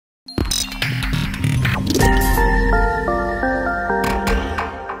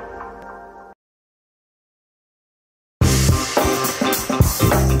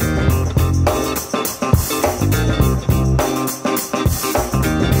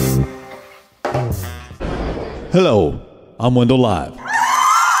Hello, I'm Wendell Live.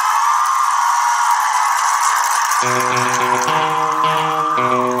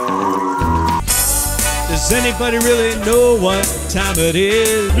 Does anybody really know what time it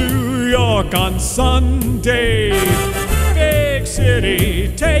is? New York on Sunday, big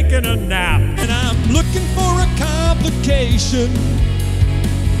city, taking a nap. And I'm looking for a complication,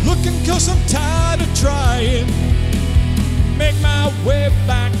 looking 'cause I'm tired of trying. Make my way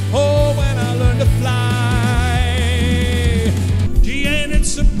back home when I learn to fly. Gee, ain't it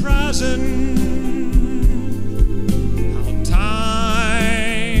surprising how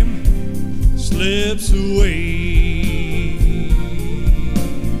time slips away?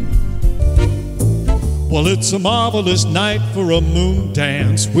 Well, it's a marvelous night for a moon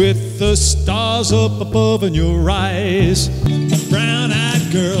dance with the stars up above in your eyes. Brown-eyed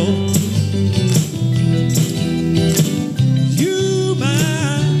girl,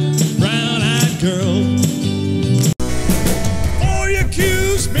 girl, before you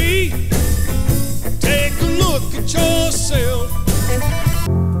accuse me, take a look at yourself.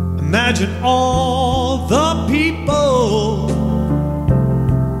 Imagine all the people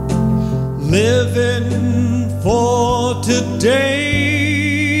living for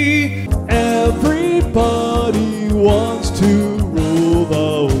today. Everybody wants to rule the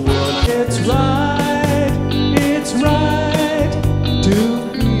world. It's right to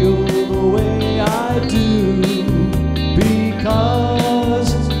feel the way I do, because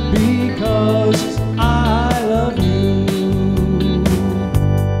I love you.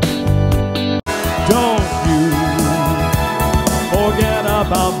 Don't you forget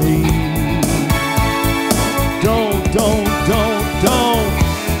about me. Don't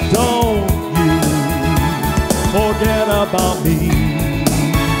you forget about me.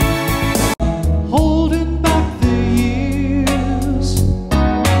 Holding back the years,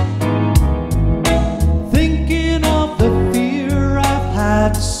 thinking of the fear I've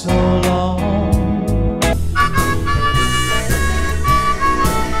had so long.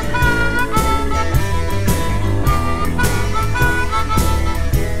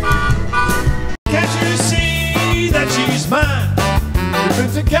 Can't you see that she's mine? We've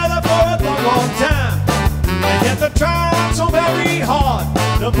been together for a long, long time, and yet they're trying so very hard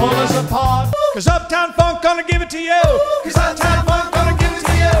to pull us apart. 'Cause Uptown Funk gonna give it to you. 'Cause Uptown Funk gonna give it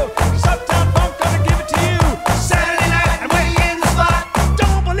to you. 'Cause Uptown Funk gonna give it to you. Saturday night and way in the spot.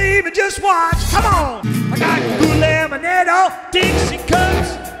 Don't believe it, just watch. Come on. I got good lemonade, all Dixie cups,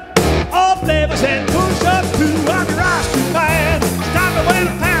 all flavors and push-ups too. I'm your ice cream man. Stop the way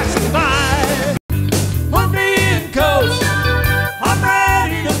to pass me by. Put me in, coach. I'm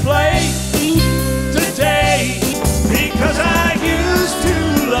ready to play today, because I used to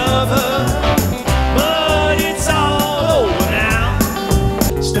love her, but it's all over now.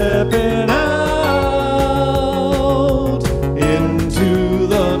 Stepping out into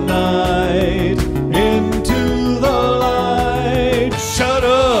the night, into the light. Shut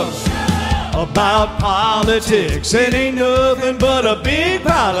up about politics. It ain't nothing but a big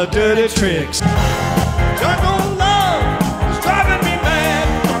pile of dirty tricks. Jungle love is driving me mad.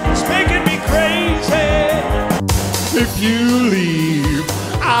 It's making me crazy. If you leave,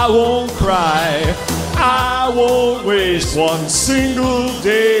 I won't cry. I won't waste one single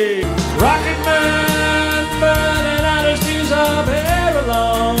day. Rocket man burning out his fuse up here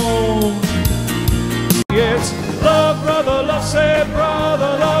alone. It's love, brother, love, say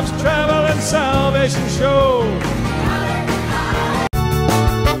brother, love's travel and salvation show.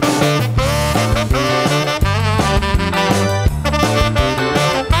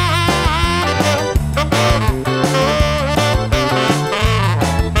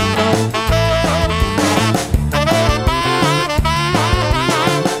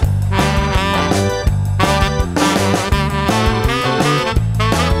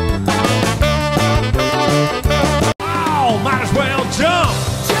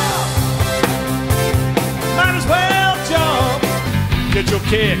 Get your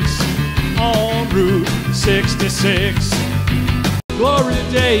kicks on Route 66. Glory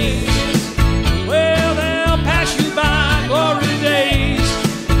days, well, they'll pass you by. Glory days,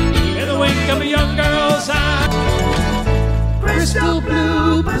 in the wink of a young girl's eye. Crystal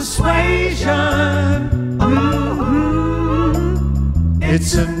blue persuasion,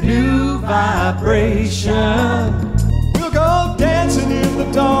 it's a new vibration. We'll go dancing in the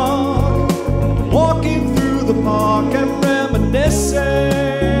dark, walking through the park and reminiscing.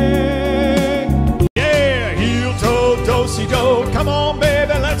 Yeah, heel toe, do-si-do. Come on,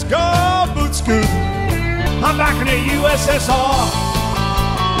 baby, let's go. Boot scoot. I'm back in the USSR.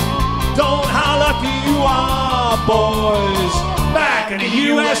 Don't holler if you are, boys. Back in the the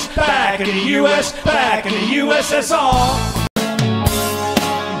US, back in the US, back in the USSR.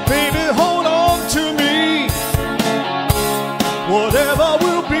 Baby, hold on to me. Whatever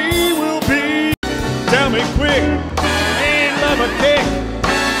will be, will be. Tell me quick, ain't love a kick?